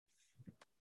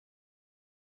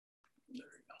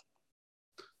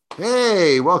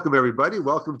Hey, welcome everybody.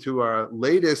 Welcome to our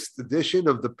latest edition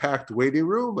of the Packed Waiting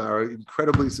Room, our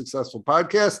incredibly successful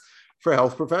podcast for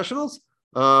health professionals.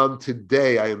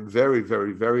 Today, I am very,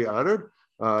 very, very honored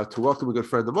to welcome a good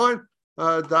friend of mine,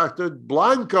 Dr.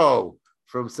 Blanco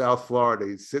from South Florida.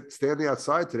 He's standing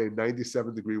outside today,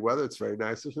 97-degree weather. It's very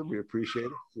nice of him. We appreciate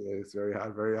it. It's very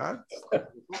hot, very hot.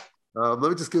 Let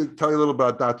me just tell you a little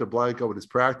about Dr. Blanco and his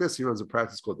practice. He runs a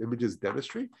practice called Images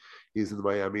Dentistry. He's in the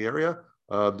Miami area.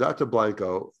 Dr.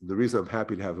 Blanco, the reason I'm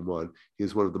happy to have him on,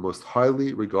 he's one of the most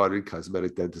highly regarded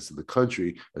cosmetic dentists in the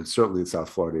country, and certainly in South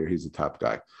Florida, he's the top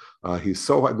guy. He's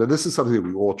so high. Now, this is something that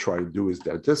we all try and do as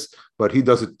dentists, but he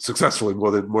does it successfully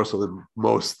more so than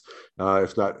most,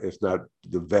 if not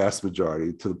the vast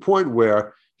majority, to the point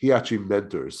where he actually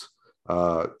mentors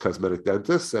cosmetic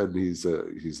dentists, and he's a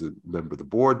member of the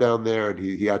board down there, and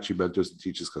he actually mentors and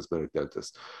teaches cosmetic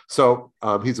dentists. So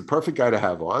he's a perfect guy to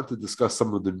have on to discuss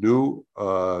some of the new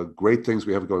great things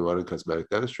we have going on in cosmetic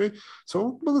dentistry.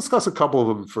 So we'll discuss a couple of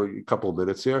them for a couple of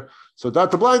minutes here. So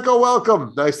Dr. Blanco,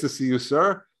 welcome. Nice to see you,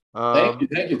 sir. Thank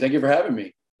you for having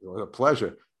me. A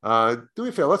pleasure. Do me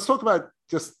a favor. Let's talk about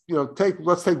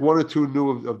let's take one or two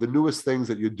of the newest things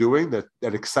that you're doing that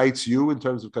excites you in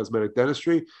terms of cosmetic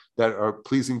dentistry that are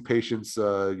pleasing patients,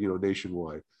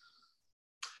 nationwide.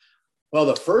 Well,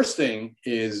 the first thing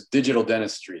is digital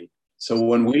dentistry. So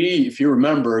if you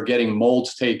remember getting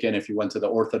molds taken, if you went to the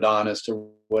orthodontist or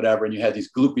whatever, and you had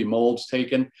these gloopy molds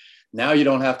taken, now you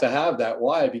don't have to have that.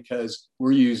 Why? Because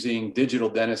we're using digital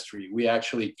dentistry. We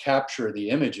actually capture the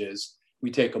images.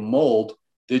 We take a mold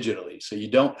digitally. So you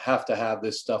don't have to have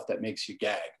this stuff that makes you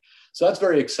gag. So that's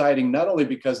very exciting, not only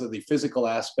because of the physical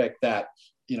aspect that,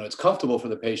 it's comfortable for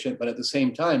the patient, but at the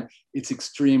same time, it's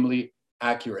extremely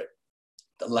accurate.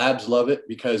 The labs love it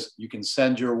because you can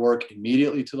send your work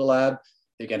immediately to the lab.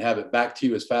 They can have it back to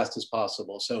you as fast as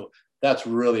possible. So that's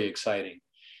really exciting.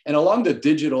 And along the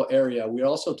digital area, we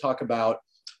also talk about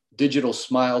digital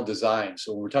smile design.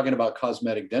 So when we're talking about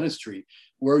cosmetic dentistry,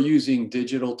 we're using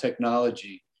digital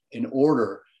technology in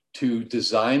order to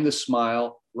design the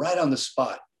smile right on the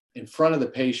spot in front of the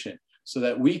patient so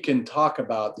that we can talk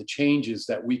about the changes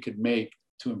that we could make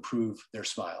to improve their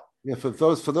smile. Yeah, for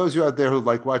those of you out there who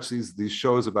watch these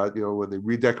shows about when they're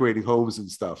redecorating homes and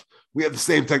stuff, we have the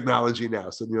same technology now.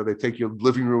 So they take your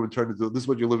living room and turn it into this is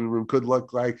what your living room could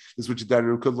look like, this is what your dining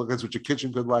room could look like, this is what your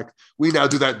kitchen could look like. We now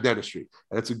do that in dentistry,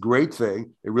 and it's a great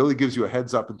thing. It really gives you a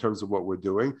heads up in terms of what we're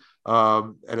doing,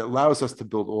 and it allows us to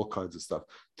build all kinds of stuff.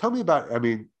 Tell me about,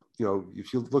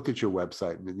 if you look at your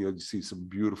website and you see some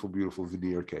beautiful, beautiful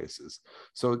veneer cases.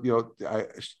 So,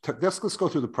 let's go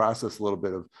through the process a little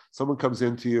bit of someone comes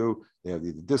into you, they have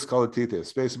either discolored teeth, they have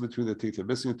space in between the teeth, they're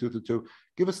missing a tooth or two.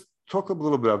 Talk a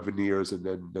little bit about veneers and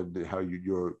then how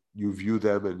you view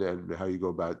them and then how you go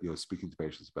about, speaking to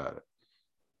patients about it.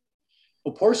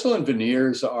 Well, porcelain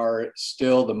veneers are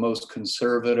still the most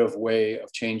conservative way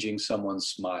of changing someone's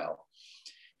smile.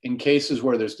 In cases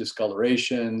where there's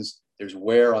discolorations, there's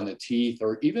wear on the teeth,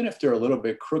 or even if they're a little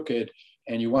bit crooked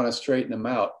and you want to straighten them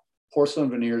out, porcelain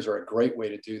veneers are a great way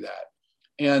to do that.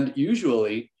 And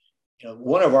usually,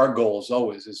 one of our goals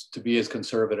always is to be as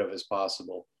conservative as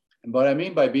possible. And what I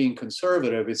mean by being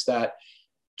conservative is that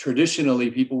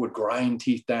traditionally people would grind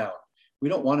teeth down. We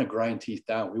don't want to grind teeth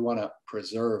down. We want to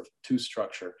preserve tooth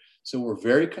structure. So we're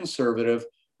very conservative.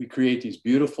 We create these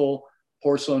beautiful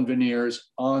porcelain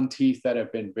veneers on teeth that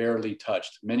have been barely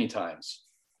touched many times.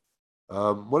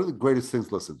 One of the greatest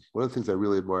things, one of the things I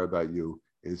really admire about you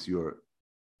is your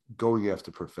going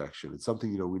after perfection. It's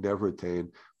something, we never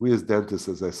attain. We as dentists,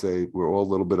 as I say, we're all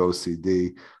a little bit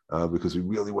OCD because we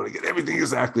really want to get everything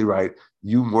exactly right.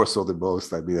 You more so than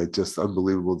most. I mean, it's just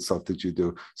unbelievable stuff that you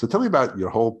do. So tell me about your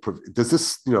whole, does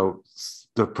this,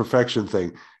 the perfection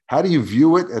thing, how do you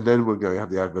view it? And then we're going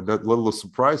to have a little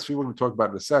surprise for you when we talk about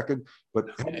it in a second, but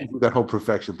how do you do that whole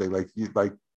perfection thing?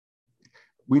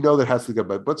 We know that has to go,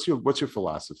 but what's your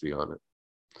philosophy on it?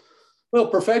 Well,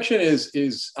 perfection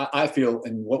is I feel,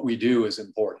 and what we do is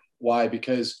important. Why?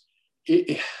 Because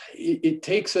it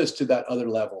takes us to that other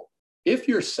level. If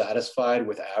you're satisfied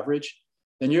with average,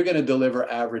 then you're going to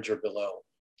deliver average or below.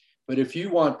 But if you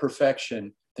want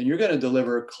perfection, then you're going to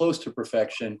deliver close to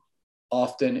perfection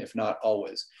often, if not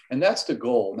always. And that's the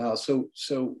goal. Now, so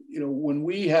when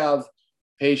we have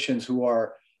patients who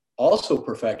are also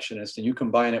perfectionists and you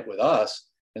combine it with us,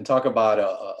 and talk about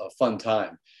a fun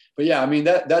time. But yeah, I mean,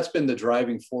 that's been the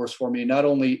driving force for me, not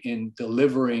only in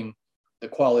delivering the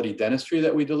quality dentistry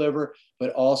that we deliver, but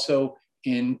also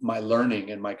in my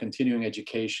learning and my continuing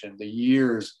education, the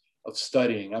years of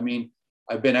studying. I mean,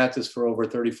 I've been at this for over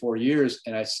 34 years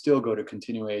and I still go to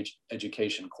continuing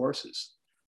education courses.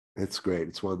 It's great.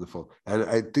 It's wonderful. And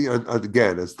I think,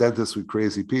 again, as dentists, we're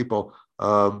crazy people,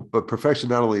 but perfection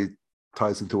not only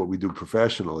ties into what we do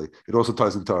professionally, it also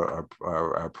ties into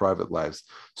our private lives.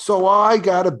 So I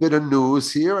got a bit of news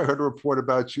here. I heard a report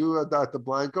about you, Dr.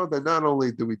 Blanco, that not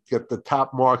only do we get the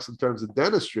top marks in terms of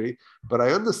dentistry, but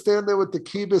I understand that with the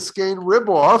Key Biscayne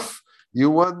rib-off, you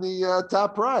won the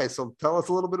top prize. So tell us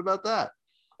a little bit about that.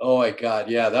 Oh my God.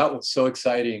 Yeah, that was so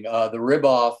exciting. The Rib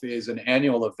Off is an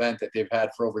annual event that they've had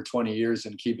for over 20 years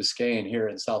in Key Biscayne here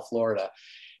in South Florida.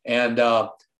 And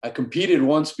I competed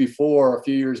once before a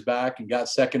few years back and got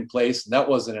second place, and that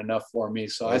wasn't enough for me.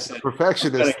 So I said,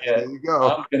 perfectionist. There you go.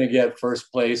 I'm going to get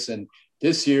first place. And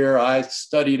this year I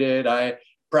studied it. I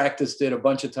practiced it a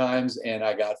bunch of times, and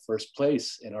I got first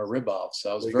place in our rib off.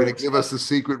 So I was very excited. Give us a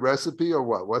secret recipe or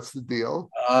what? What's the deal?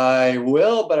 I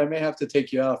will, but I may have to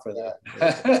take you out for that.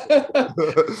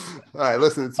 All right,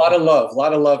 listen. It's a lot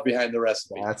of love behind the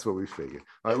recipe. That's what we figured.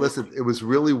 All right, listen, it was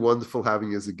really wonderful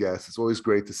having you as a guest. It's always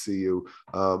great to see you.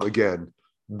 Again,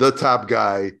 the top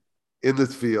guy in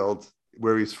this field,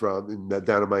 where he's from,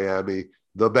 down in Miami.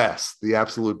 The best, the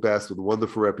absolute best, with a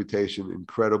wonderful reputation,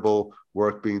 incredible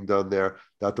work being done there.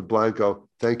 Dr. Blanco,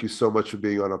 thank you so much for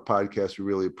being on our podcast. We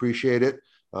really appreciate it.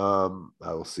 I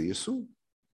will see you soon.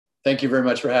 Thank you very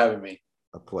much for having me.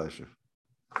 A pleasure.